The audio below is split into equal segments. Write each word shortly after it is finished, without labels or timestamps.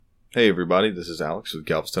Hey everybody, this is Alex with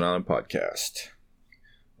Galveston Island Podcast.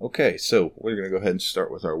 Okay, so we're going to go ahead and start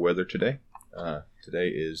with our weather today. Today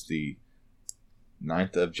is the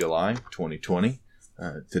 9th of July, 2020.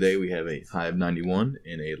 Today we have a high of 91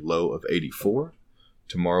 and a low of 84.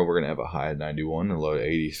 Tomorrow we're going to have a high of 91 and a low of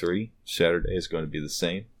 83. Saturday is going to be the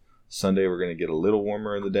same. Sunday we're going to get a little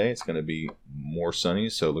warmer in the day. It's going to be more sunny,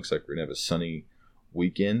 so it looks like we're going to have a sunny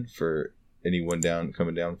weekend for anyone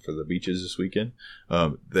coming down for the beaches this weekend.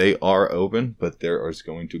 They are open, but there is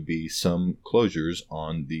going to be some closures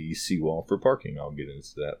on the seawall for parking. I'll get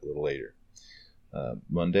into that a little later.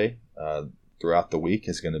 Monday, throughout the week,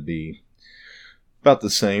 is going to be about the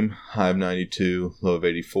same. High of 92, low of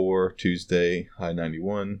 84. Tuesday, high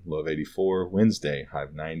 91, low of 84. Wednesday, high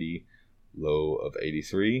of 90, low of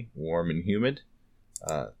 83. Warm and humid.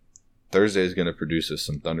 Thursday is going to produce us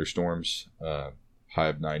some thunderstorms. High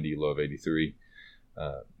of 90, low of 83.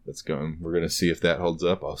 We're going to see if that holds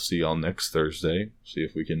up. I'll see y'all next Thursday. See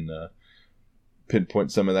if we can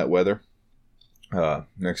pinpoint some of that weather.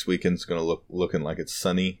 Next weekend's going to looking like it's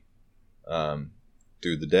sunny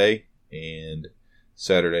through the day, and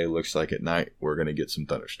Saturday looks like at night we're going to get some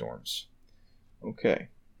thunderstorms. Okay.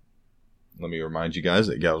 Let me remind you guys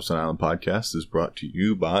that Galveston Island Podcast is brought to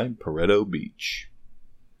you by Pareto Beach.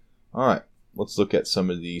 All right, let's look at some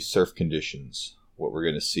of the surf conditions. What we're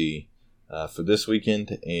going to see for this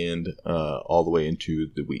weekend and all the way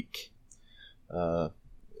into the week.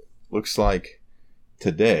 Looks like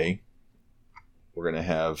today we're going to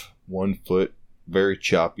have 1 foot, very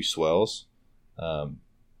choppy swells.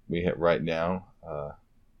 We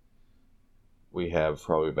have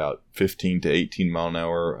probably about 15 to 18 mile an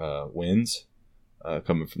hour winds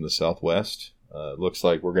coming from the southwest. Looks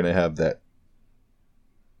like we're going to have that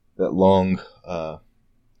long.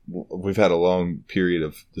 We've had a long period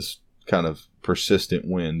of this kind of persistent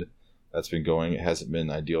wind that's been going. It hasn't been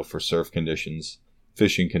ideal for surf conditions,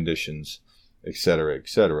 fishing conditions, etc.,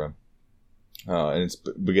 etc. And it's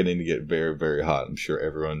beginning to get very, very hot. I'm sure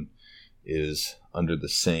everyone is under the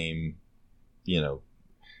same,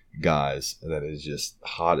 guise that is just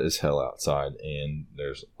hot as hell outside. And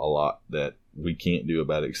there's a lot that we can't do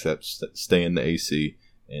about it except stay in the AC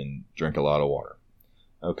and drink a lot of water.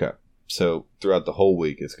 Okay. So throughout the whole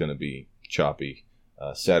week, it's going to be choppy.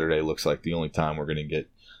 Saturday looks like the only time we're going to get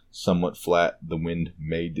somewhat flat. The wind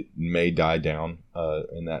may die down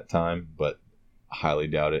in that time, but I highly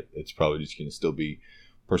doubt it. It's probably just going to still be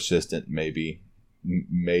persistent, maybe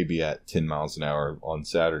at 10 miles an hour on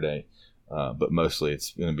Saturday. But mostly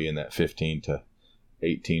it's going to be in that 15 to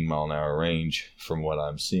 18 mile an hour range from what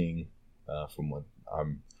I'm seeing, from what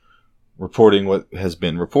I'm reporting, what has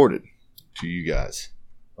been reported to you guys.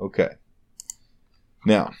 Okay.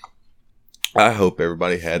 Now, I hope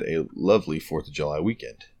everybody had a lovely 4th of July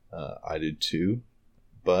weekend. I did too,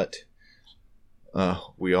 but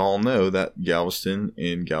we all know that Galveston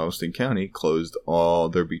and Galveston County closed all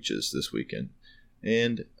their beaches this weekend.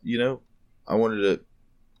 And, I wanted to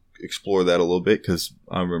explore that a little bit because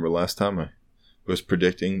I remember last time I was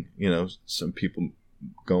predicting, some people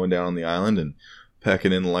going down on the island and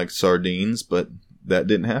packing in like sardines, but that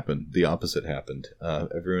didn't happen. The opposite happened.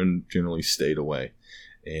 Everyone generally stayed away.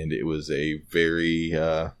 And it was a very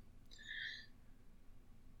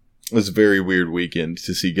weird weekend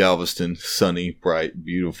to see Galveston sunny, bright,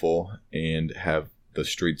 beautiful, and have the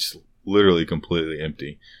streets literally completely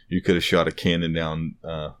empty. You could have shot a cannon down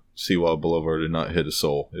Seawall Boulevard and not hit a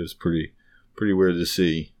soul. It was pretty weird to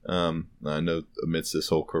see. I know amidst this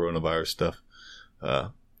whole coronavirus stuff,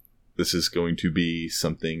 this is going to be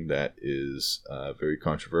something that is very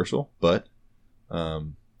controversial, but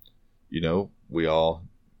we all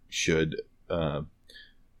should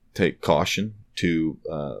take caution to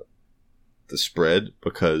the spread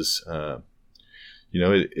because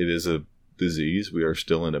it is a disease. We are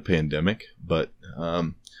still in a pandemic, but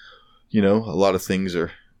a lot of things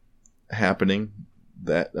are happening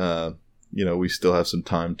that we still have some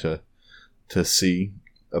time to see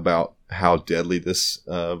about how deadly this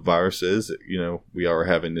virus is. We are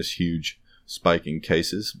having this huge spike in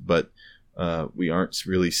cases, but we aren't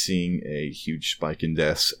really seeing a huge spike in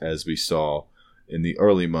deaths as we saw in the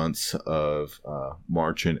early months of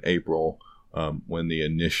March and April when the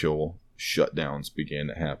initial shutdowns began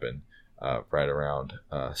to happen right around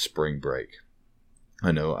spring break.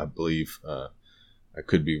 I believe I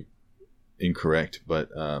could be incorrect, but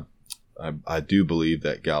I do believe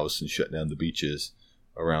that Galveston shut down the beaches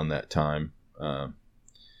around that time.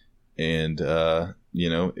 And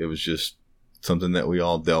it was just something that we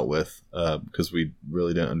all dealt with because we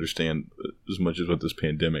really didn't understand as much as what this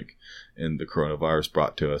pandemic and the coronavirus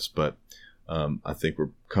brought to us. But I think we're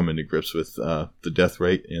coming to grips with the death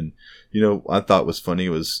rate. And, I thought was funny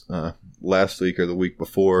was last week or the week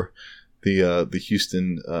before, the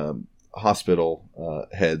Houston hospital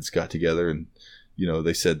heads got together and,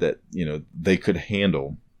 they said that, they could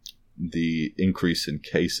handle the increase in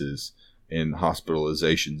cases and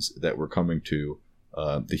hospitalizations that were coming to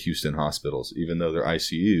the Houston hospitals, even though their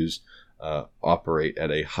ICUs operate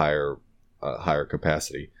at a higher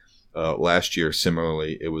capacity. Last year,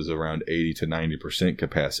 similarly, it was around 80 to 90%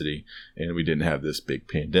 capacity, and we didn't have this big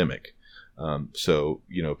pandemic. So,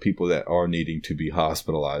 people that are needing to be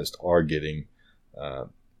hospitalized are getting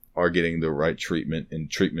the right treatment, and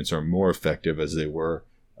treatments are more effective as they were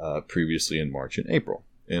previously in March and April.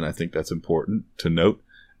 And I think that's important to note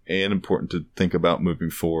and important to think about moving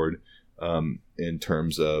forward in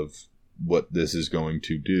terms of what this is going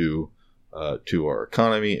to do to our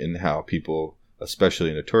economy and how people, especially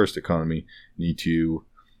in a tourist economy, need to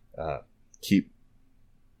keep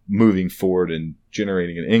moving forward and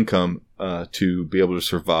generating an income to be able to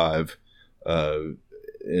survive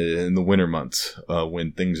in the winter months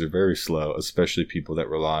when things are very slow, especially people that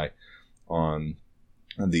rely on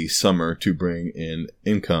the summer to bring in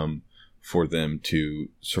income for them to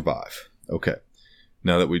survive. Okay,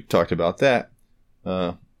 now that we've talked about that,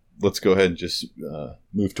 let's go ahead and just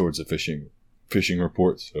move towards the fishing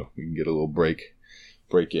report so we can get a little break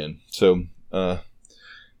in. So,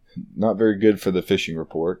 not very good for the fishing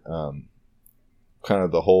report. Kind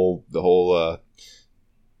of the whole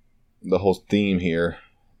theme here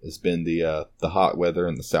has been the hot weather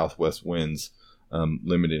and the southwest winds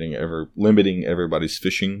limiting everybody's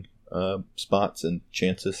fishing spots and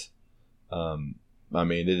chances. I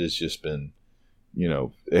mean, it has just been,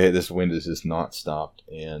 this wind has just not stopped,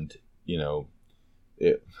 and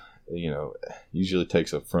it usually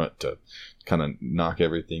takes a front to kind of knock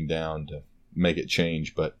everything down to make it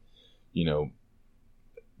change, but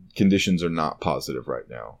conditions are not positive right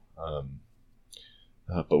now.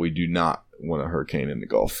 But we do not want a hurricane in the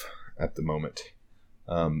Gulf at the moment.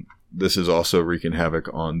 This is also wreaking havoc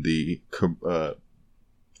on the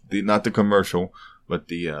not the commercial, but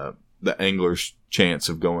the angler's chance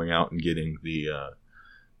of going out and getting the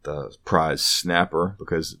prize snapper,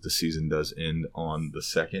 because the season does end on the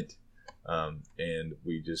 2nd, and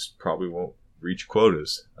we just probably won't reach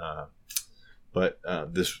quotas. But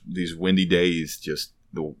these windy days just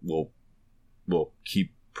will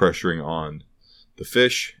keep pressuring on the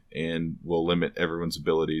fish and will limit everyone's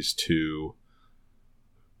abilities to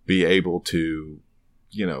be able to,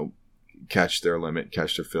 catch their limit,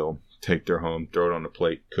 catch their fill, take their home, throw it on a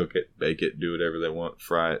plate, cook it, bake it, do whatever they want,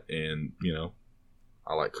 fry it, and,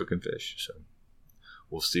 I like cooking fish, so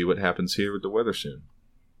we'll see what happens here with the weather soon.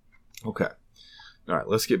 Okay. All right,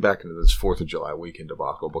 let's get back into this 4th of July weekend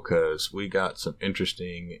debacle, because we got some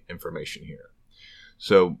interesting information here.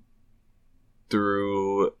 So,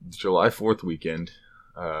 through July 4th weekend,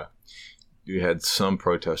 you had some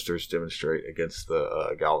protesters demonstrate against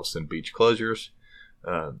the Galveston beach closures.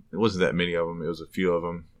 It wasn't that many of them. It was a few of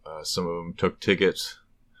them. Some of them took tickets.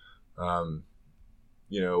 The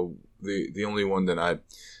only one that I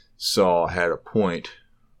saw had a point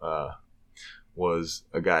was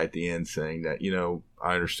a guy at the end saying that,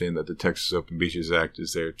 I understand that the Texas Open Beaches Act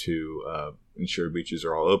is there to ensure beaches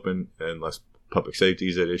are all open unless public safety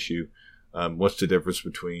is at issue. What's the difference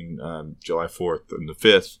between July 4th and the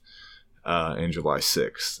 5th and July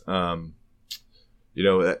 6th?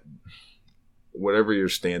 That whatever your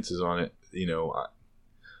stance is on it,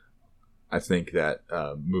 I think that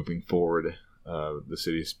moving forward, the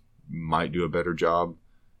cities might do a better job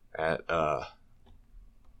at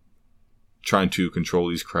trying to control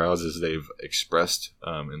these crowds as they've expressed,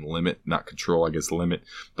 and limit, not control, I guess limit,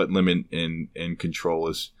 but limit and control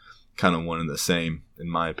is kind of one and the same, in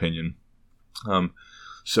my opinion.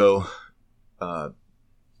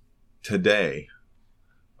 Today,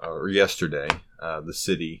 or yesterday, the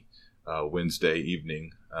city, Wednesday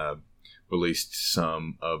evening, released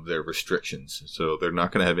some of their restrictions. So they're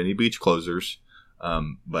not going to have any beach closures,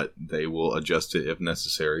 but they will adjust it if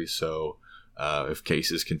necessary. So if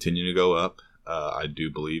cases continue to go up, I do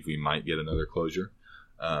believe we might get another closure.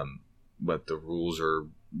 But the rules are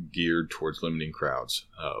geared towards limiting crowds,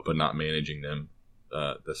 but not managing them.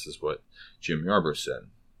 This is what Jim Yarbrough said.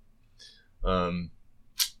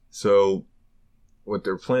 So what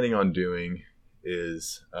they're planning on doing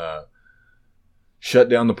is shut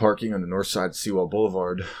down the parking on the north side of Seawall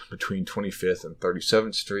Boulevard between 25th and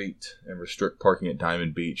 37th Street, and restrict parking at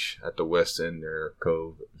Diamond Beach at the west end near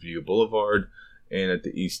Cove View Boulevard, and at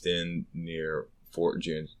the east end near Fort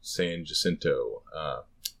San Jacinto,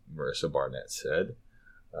 Marissa Barnett said.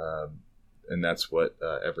 and that's what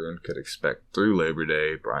everyone could expect through Labor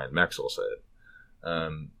Day, Brian Maxwell said.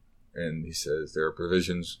 And he says there are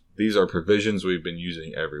provisions. These are provisions we've been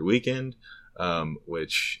using every weekend,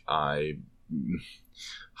 which I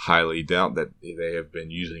highly doubt that they have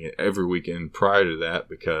been using it every weekend prior to that,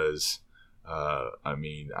 because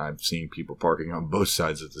I've seen people parking on both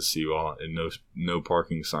sides of the seawall and no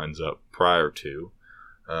parking signs up prior to.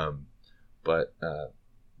 But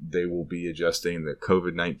they will be adjusting the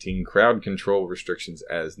COVID-19 crowd control restrictions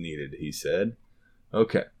as needed, he said.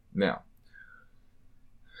 Okay, now,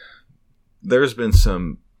 there's been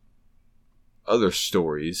some other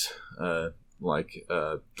stories, like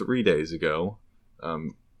 3 days ago.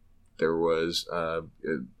 There was a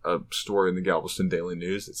story in the Galveston Daily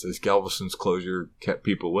News that says Galveston's closure kept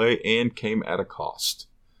people away and came at a cost.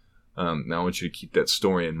 Now, I want you to keep that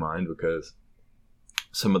story in mind, because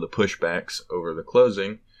some of the pushbacks over the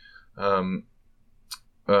closing,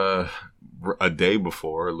 a day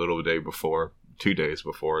before, a little day before, 2 days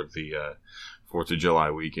before the 4th of July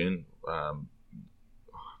weekend,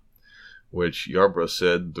 which Yarbrough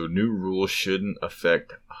said the new rules shouldn't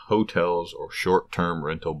affect hotels or short-term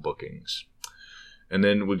rental bookings. And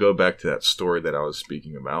then we go back to that story that I was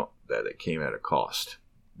speaking about, that it came at a cost.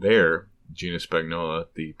 There, Gina Spagnola,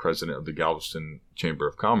 the president of the Galveston Chamber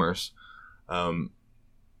of Commerce,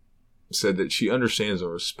 said that she understands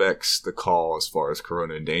and respects the call as far as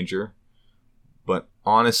corona and danger, but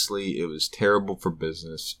honestly, it was terrible for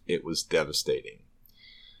business. It was devastating.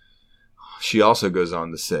 She also goes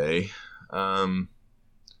on to say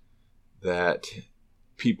that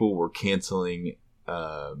people were canceling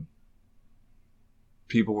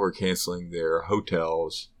their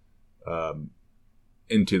hotels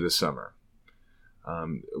into the summer.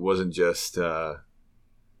 It wasn't just that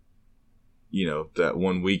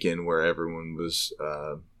one weekend where everyone was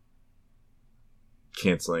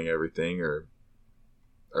canceling everything or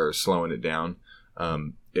slowing it down.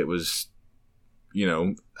 It was,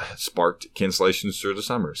 sparked cancellations through the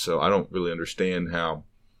summer. So I don't really understand how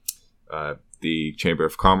the Chamber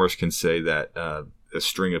of Commerce can say that a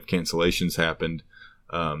string of cancellations happened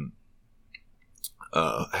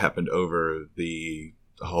over the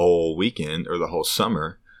whole weekend or the whole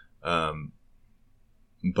summer.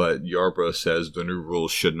 But Yarbrough says the new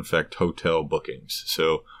rules shouldn't affect hotel bookings.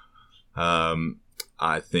 So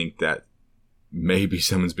I think that maybe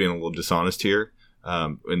someone's being a little dishonest here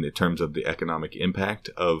in the terms of the economic impact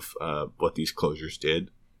of what these closures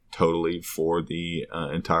did totally for the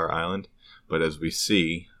entire island. But as we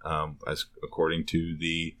see, as according to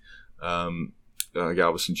the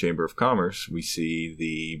Galveston Chamber of Commerce, we see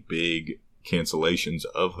the big cancellations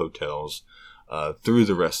of hotels through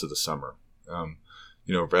the rest of the summer.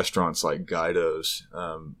 Restaurants like Guido's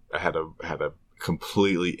had a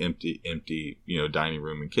completely empty, dining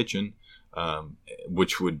room and kitchen,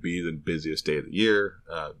 which would be the busiest day of the year.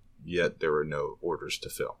 Yet there were no orders to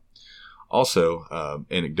fill. Also,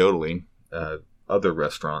 anecdotally, other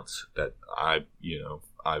restaurants that I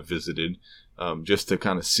visited, just to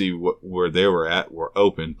kind of see where they were at, were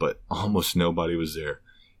open, but almost nobody was there.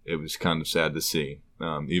 It was kind of sad to see,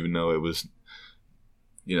 even though it was,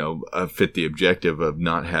 fit the objective of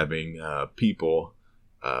not having people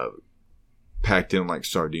packed in like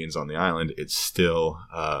sardines on the island. It's still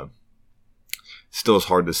is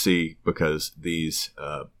hard to see, because these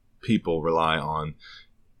people rely on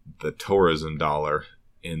the tourism dollar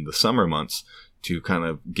in the summer months to kind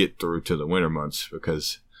of get through to the winter months,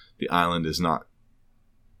 because the island is not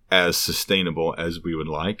as sustainable as we would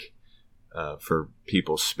like for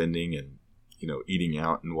people spending and eating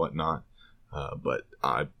out and whatnot. But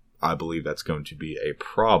I believe that's going to be a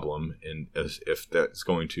problem, and if that's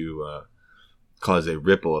going to cause a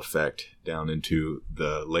ripple effect down into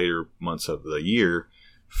the later months of the year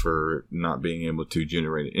for not being able to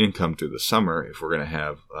generate income through the summer, if we're going to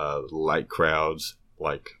have light crowds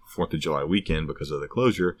like 4th of July weekend because of the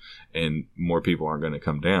closure, and more people aren't going to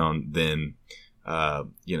come down, then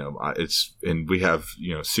and we have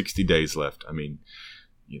 60 days left. I mean,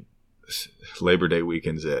 Labor Day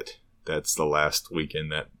weekend's it. That's the last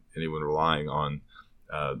weekend that anyone relying on,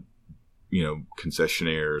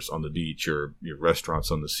 concessionaires on the beach or your restaurants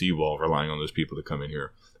on the seawall, relying on those people to come in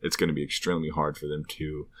here. It's going to be extremely hard for them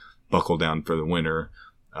to buckle down for the winter,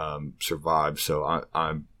 survive. So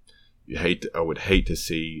I would hate to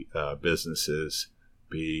see businesses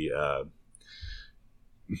be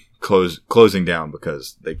closing down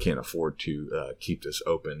because they can't afford to keep this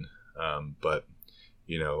open. But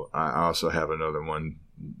I also have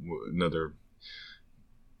another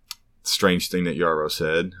strange thing that Yarbrough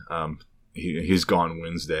said. He's gone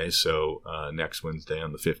Wednesday, so next Wednesday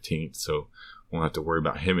on the 15th, so won't have to worry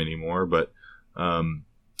about him anymore. But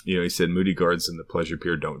He said Moody Gardens and the Pleasure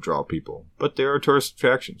Pier don't draw people, but there are tourist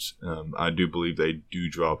attractions. I do believe they do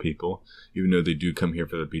draw people, even though they do come here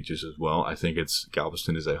for the beaches as well. I think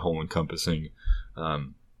Galveston is a whole encompassing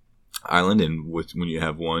island, and when you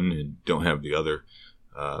have one and don't have the other,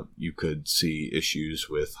 you could see issues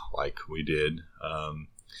with, like we did,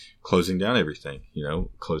 closing down everything.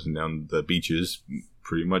 Closing down the beaches,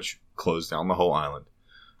 pretty much closed down the whole island.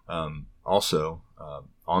 Also,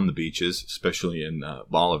 on the beaches, especially in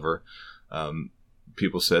Bolivar,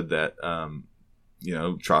 people said that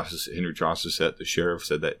Henry Trosset, the sheriff,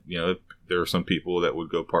 said that there were some people that would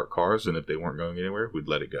go park cars, and if they weren't going anywhere, we'd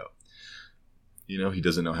let it go. He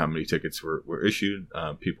doesn't know how many tickets were issued.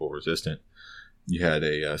 People were resistant. You had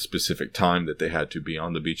a specific time that they had to be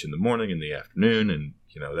on the beach in the morning and the afternoon, and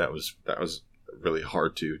that was really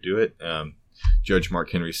hard to do it. Judge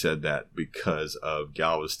Mark Henry said that because of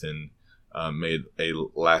Galveston made a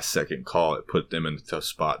last-second call, it put them in a tough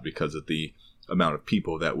spot because of the amount of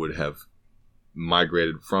people that would have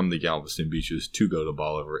migrated from the Galveston beaches to go to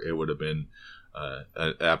Bolivar. It would have been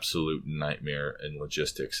an absolute nightmare in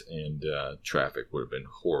logistics, and traffic would have been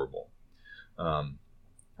horrible.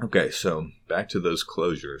 Okay, so back to those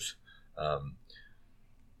closures.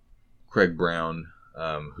 Craig Brown,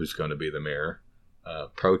 who's going to be the mayor,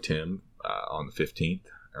 pro tem on the 15th,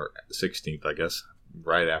 or 16th, I guess,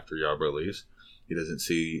 right after Yarborough leaves. He doesn't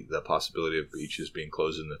see the possibility of beaches being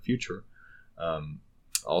closed in the future.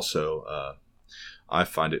 Also, I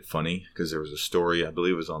find it funny because there was a story, I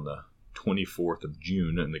believe it was on the 24th of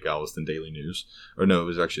June in the Galveston Daily News. Or no, it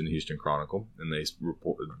was actually in the Houston Chronicle. And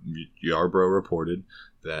Yarborough reported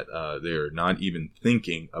that they're not even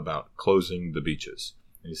thinking about closing the beaches.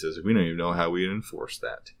 And he says, we don't even know how we enforce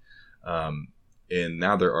that. And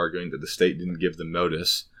now they're arguing that the state didn't give them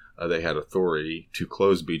notice. They had authority to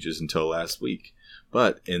close beaches until last week.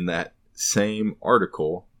 But in that same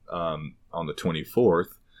article on the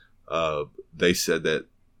 24th, they said that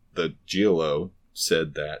the GLO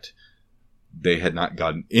said that they had not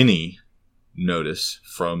gotten any notice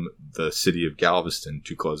from the city of Galveston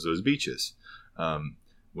to close those beaches,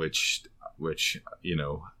 which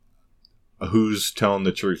who's telling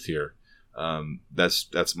the truth here?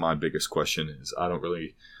 That's my biggest question. Is I don't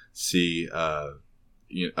really see.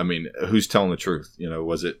 Who's telling the truth?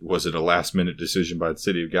 Was it a last minute decision by the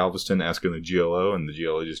city of Galveston asking the GLO, and the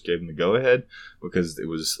GLO just gave them the go ahead because it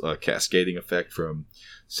was a cascading effect from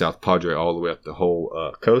South Padre all the way up the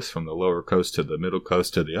whole coast, from the lower coast to the middle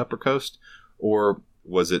coast to the upper coast, or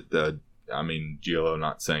was it GLO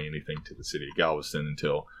not saying anything to the city of Galveston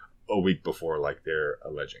until a week before, like they're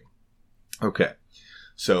alleging? Okay,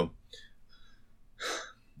 so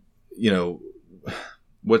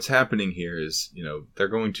what's happening here is, they're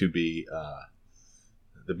going to be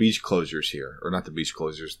the beach closures here, or not the beach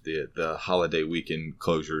closures, the holiday weekend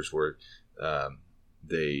closures where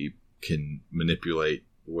they can manipulate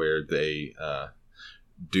where they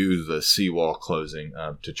do the seawall closing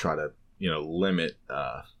to try to, limit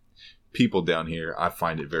people down here. I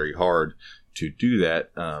find it very hard to do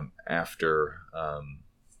that after,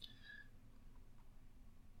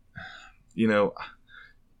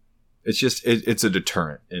 it's just it's a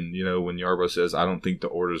deterrent, and when Yarborough says I don't think the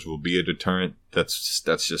orders will be a deterrent, that's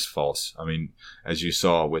just false. I mean, as you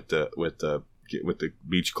saw with the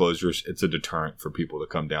beach closures, it's a deterrent for people to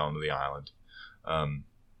come down to the island. And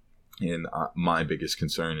my biggest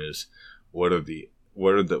concern is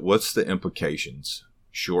what's the implications,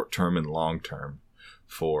 short term and long term,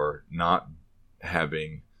 for not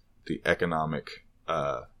having the economic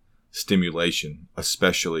stimulation,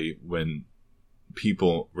 especially when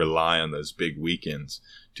people rely on those big weekends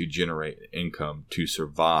to generate income to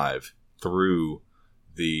survive through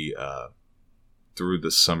the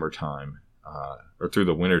summertime or through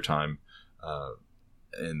the wintertime.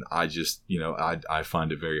 And I just, I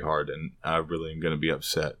find it very hard, and I really am going to be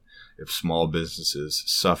upset if small businesses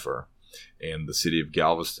suffer and the city of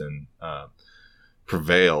Galveston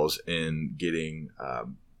prevails in getting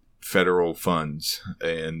federal funds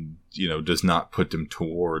and, does not put them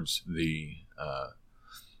towards the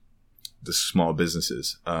small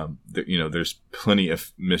businesses. There's plenty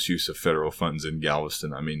of misuse of federal funds in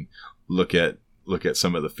Galveston. I mean, look at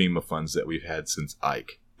some of the FEMA funds that we've had since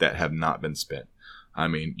Ike that have not been spent. I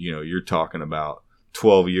mean, you're talking about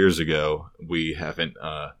 12 years ago, we haven't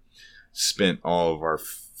spent all of our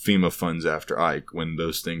FEMA funds after Ike, when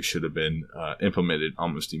those things should have been implemented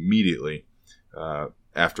almost immediately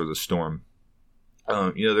after the storm.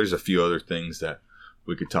 There's a few other things that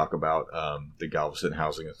we could talk about. The Galveston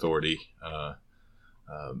Housing Authority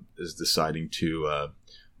is deciding to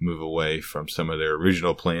move away from some of their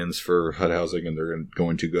original plans for HUD housing, and they're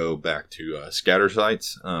going to go back to scatter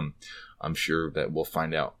sites. I'm sure that we'll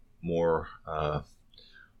find out more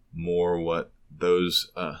what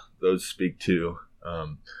those speak to.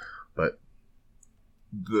 But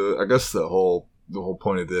I guess the whole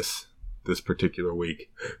point of this particular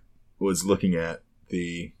week was looking at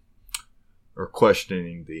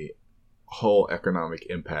questioning the whole economic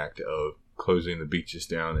impact of closing the beaches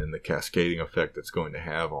down and the cascading effect that's going to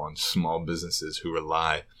have on small businesses who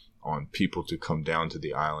rely on people to come down to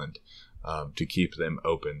the island to keep them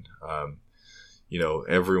open.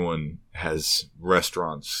 Everyone has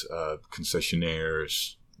restaurants,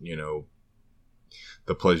 concessionaires,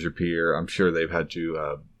 the Pleasure Pier. I'm sure they've had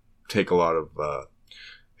to take a lot of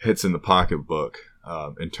hits in the pocketbook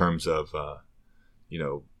in terms of,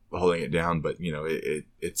 holding it down. But,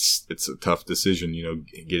 it's a tough decision,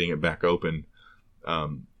 getting it back open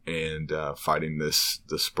and fighting the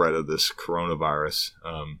spread of this coronavirus.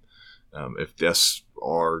 If deaths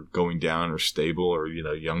are going down or stable, or,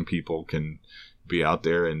 young people can be out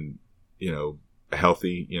there and,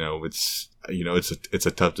 healthy, it's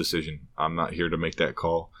a tough decision. I'm not here to make that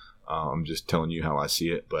call. I'm just telling you how I see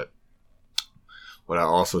it. But what I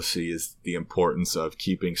also see is the importance of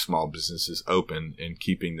keeping small businesses open and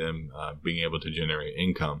keeping them being able to generate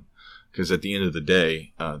income. Because at the end of the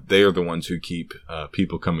day, they are the ones who keep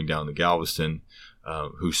people coming down to Galveston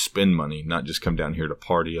who spend money, not just come down here to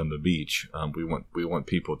party on the beach. We want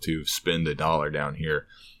people to spend a dollar down here,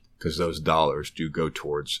 because those dollars do go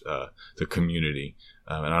towards the community.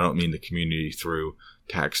 And I don't mean the community through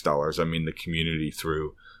tax dollars. I mean the community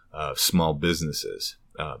through small businesses.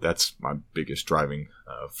 That's my biggest driving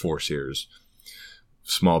force here is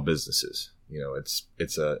small businesses. It's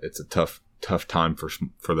a tough time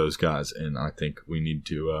for those guys, and I think we need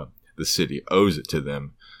to. The city owes it to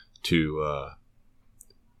them to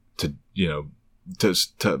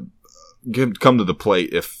come to the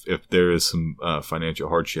plate if there is some financial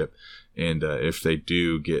hardship, and if they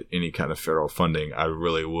do get any kind of federal funding, I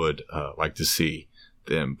really would like to see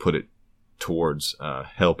them put it towards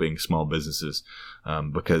helping small businesses,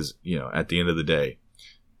 because at the end of the day,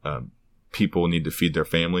 people need to feed their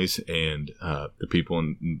families, and the people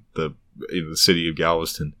in the city of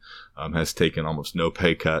Galveston has taken almost no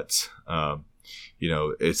pay cuts.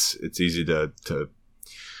 It's easy to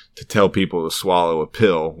tell people to swallow a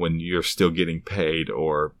pill when you're still getting paid,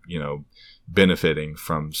 or benefiting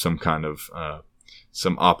from some kind of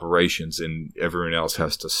some operations, and everyone else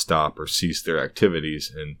has to stop or cease their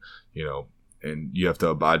activities, and you have to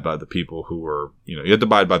abide by the people who are you have to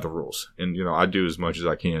abide by the rules, and I do as much as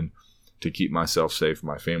I can to keep myself safe,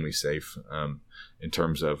 my family safe, in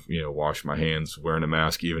terms of wash my hands, wearing a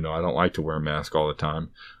mask, even though I don't like to wear a mask all the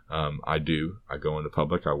time. I go into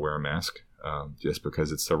public, I wear a mask. Just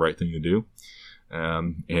because it's the right thing to do,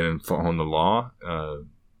 and on the law,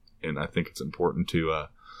 and I think it's important to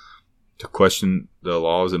question the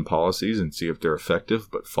laws and policies and see if they're effective,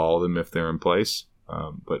 but follow them if they're in place.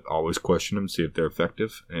 But always question them, see if they're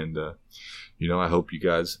effective. And I hope you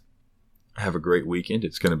guys have a great weekend.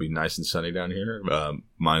 It's going to be nice and sunny down here,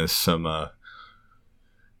 minus some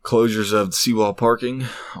closures of seawall parking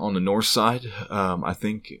on the north side. I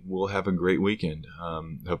think we'll have a great weekend.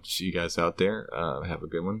 Hope to see you guys out there. Have a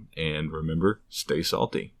good one. And remember, stay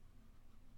salty.